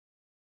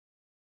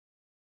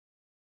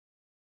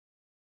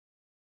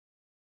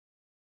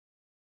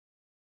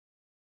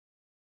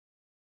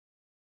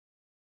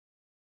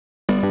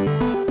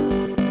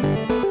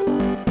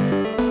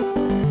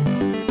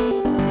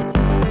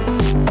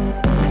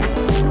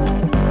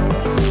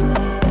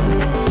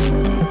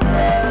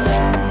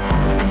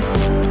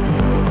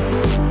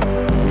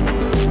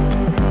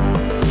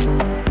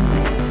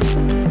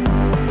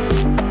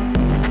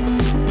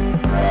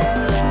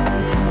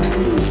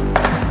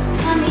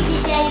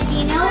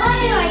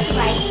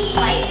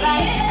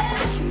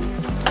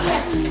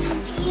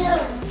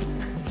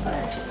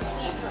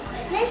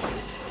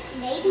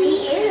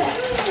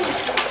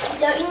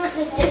you want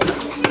to do?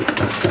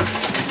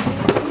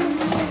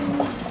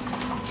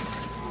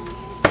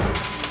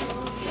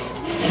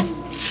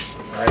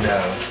 I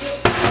know.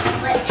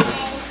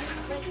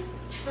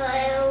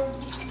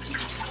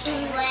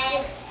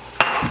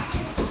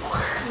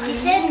 She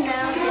said no.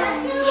 Yeah,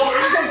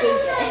 I'll do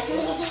that.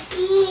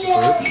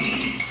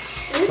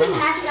 We can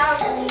pass out.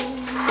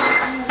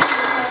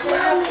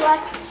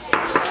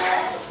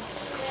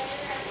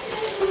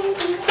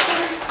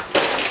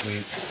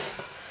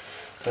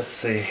 Let's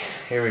see.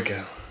 Here we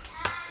go.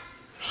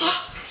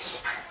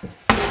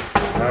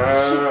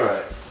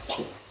 Alright.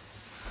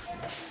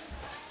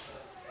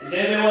 Does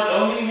anyone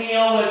owe me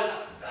meal with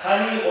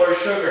honey or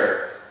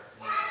sugar?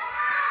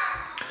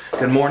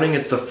 Good morning.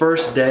 It's the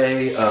first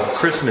day of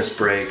Christmas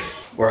break,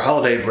 or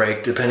holiday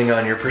break, depending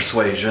on your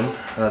persuasion.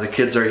 The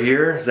kids are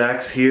here.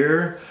 Zach's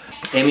here.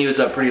 Amy was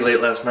up pretty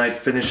late last night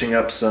finishing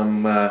up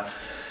some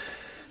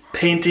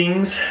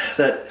paintings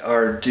that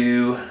are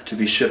due to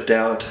be shipped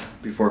out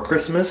before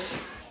Christmas.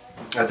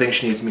 I think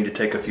she needs me to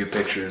take a few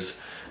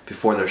pictures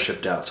before they're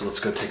shipped out, so let's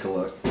go take a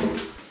look.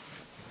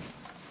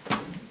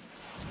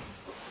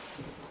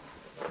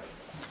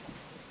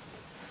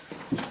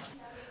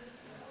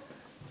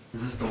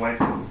 Is this the white?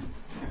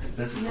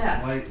 This is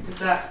white. Is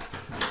that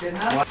good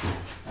enough?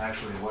 White.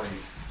 Actually white.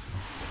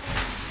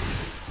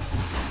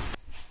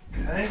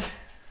 Okay.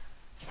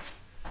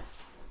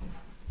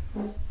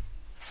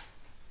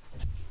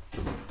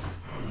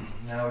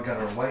 Now we got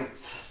our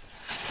whites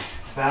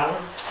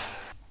balanced.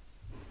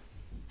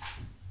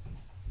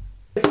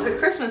 It's a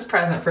Christmas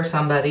present for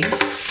somebody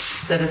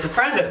that is a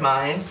friend of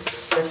mine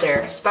that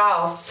their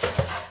spouse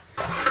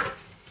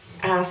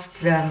asked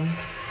them.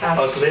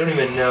 Oh, so they don't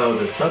even know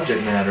the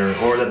subject matter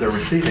or that they're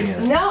receiving it?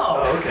 No.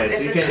 Oh, okay.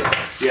 So you can't.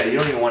 Yeah, you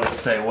don't even want to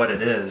say what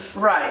it is.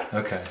 Right.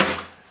 Okay.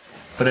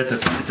 But it's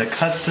a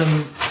custom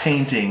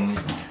painting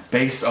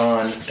based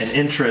on an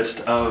interest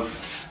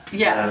of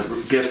yes.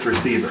 Gift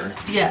receiver.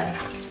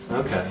 Yes.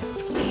 Okay.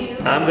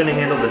 I'm gonna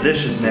handle the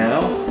dishes now.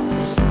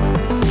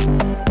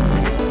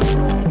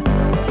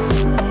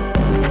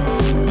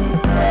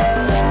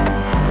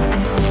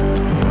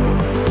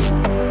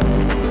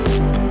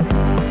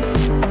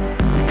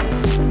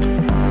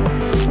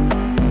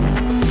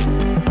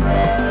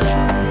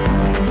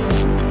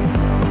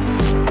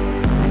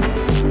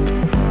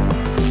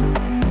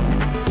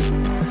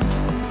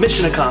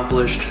 Mission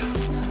accomplished.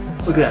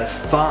 Look at that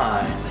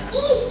fine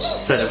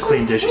set of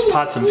clean dishes,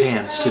 pots and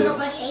pans too.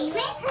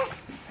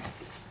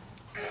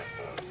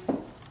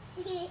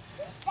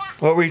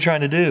 What were you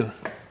trying to do?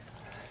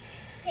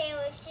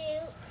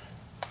 Parachute.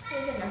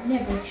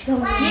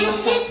 You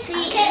should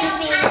see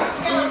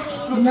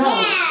anything. No.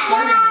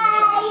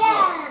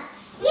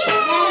 Yeah.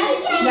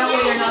 That way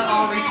they're not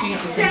all reaching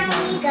at the same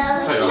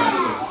time.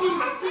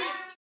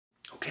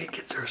 Okay,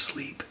 kids are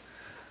asleep.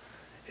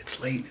 It's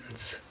late.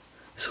 It's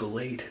so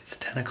late. It's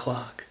 10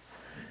 o'clock.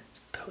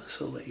 It's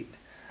so late.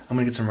 I'm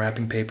gonna get some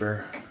wrapping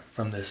paper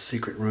from this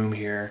secret room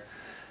here.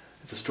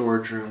 It's a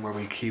storage room where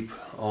we keep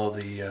all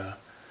the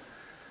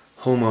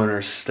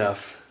homeowners'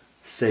 stuff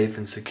safe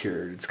and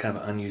secured. It's kind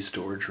of an unused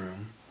storage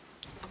room.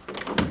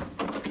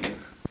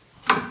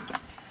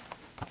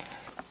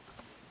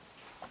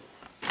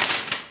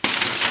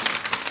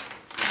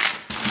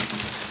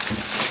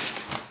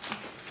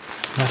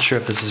 Not sure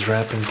if this is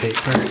wrapping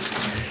paper.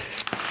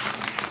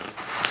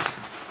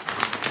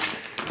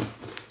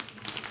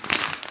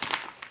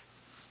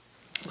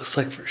 Looks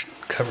like for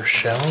cover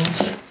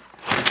shelves.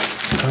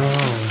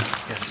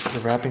 Oh, yes, the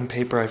wrapping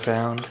paper I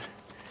found.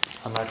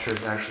 I'm not sure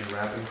it's actually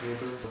wrapping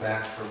paper. The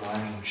back for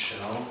lining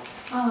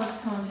shelves. Oh, it's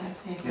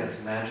contact paper. Yeah,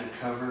 it's magic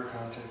cover,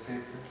 contact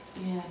paper.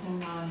 Yeah, they're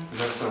not. Does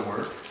that still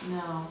work?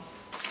 No.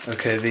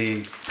 Okay,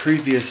 the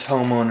previous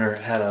homeowner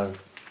had a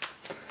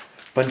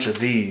bunch of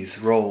these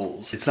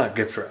rolls. It's not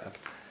gift wrap.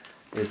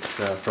 It's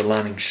for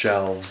lining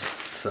shelves,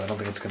 so I don't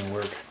think it's gonna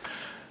work.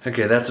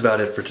 Okay, that's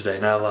about it for today.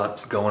 Not a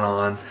lot going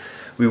on.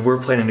 We were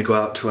planning to go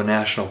out to a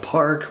national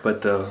park,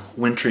 but the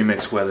wintry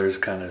mixed weather's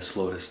kind of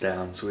slowed us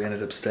down, so we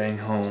ended up staying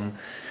home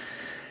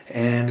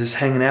and just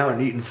hanging out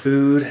and eating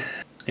food.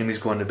 Amy's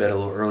going to bed a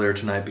little earlier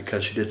tonight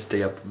because she did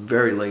stay up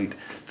very late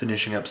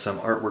finishing up some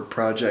artwork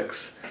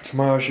projects.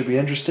 Tomorrow should be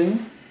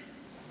interesting.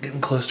 Getting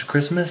close to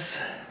Christmas.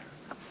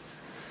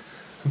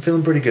 I'm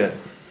feeling pretty good.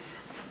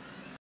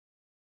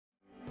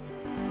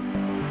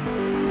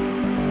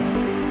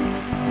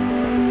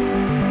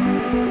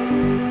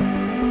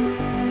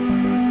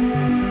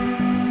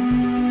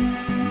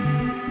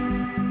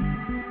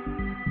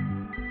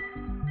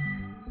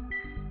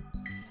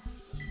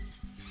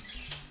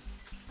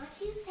 What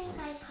do you think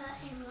I put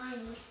in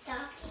lining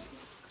stuff?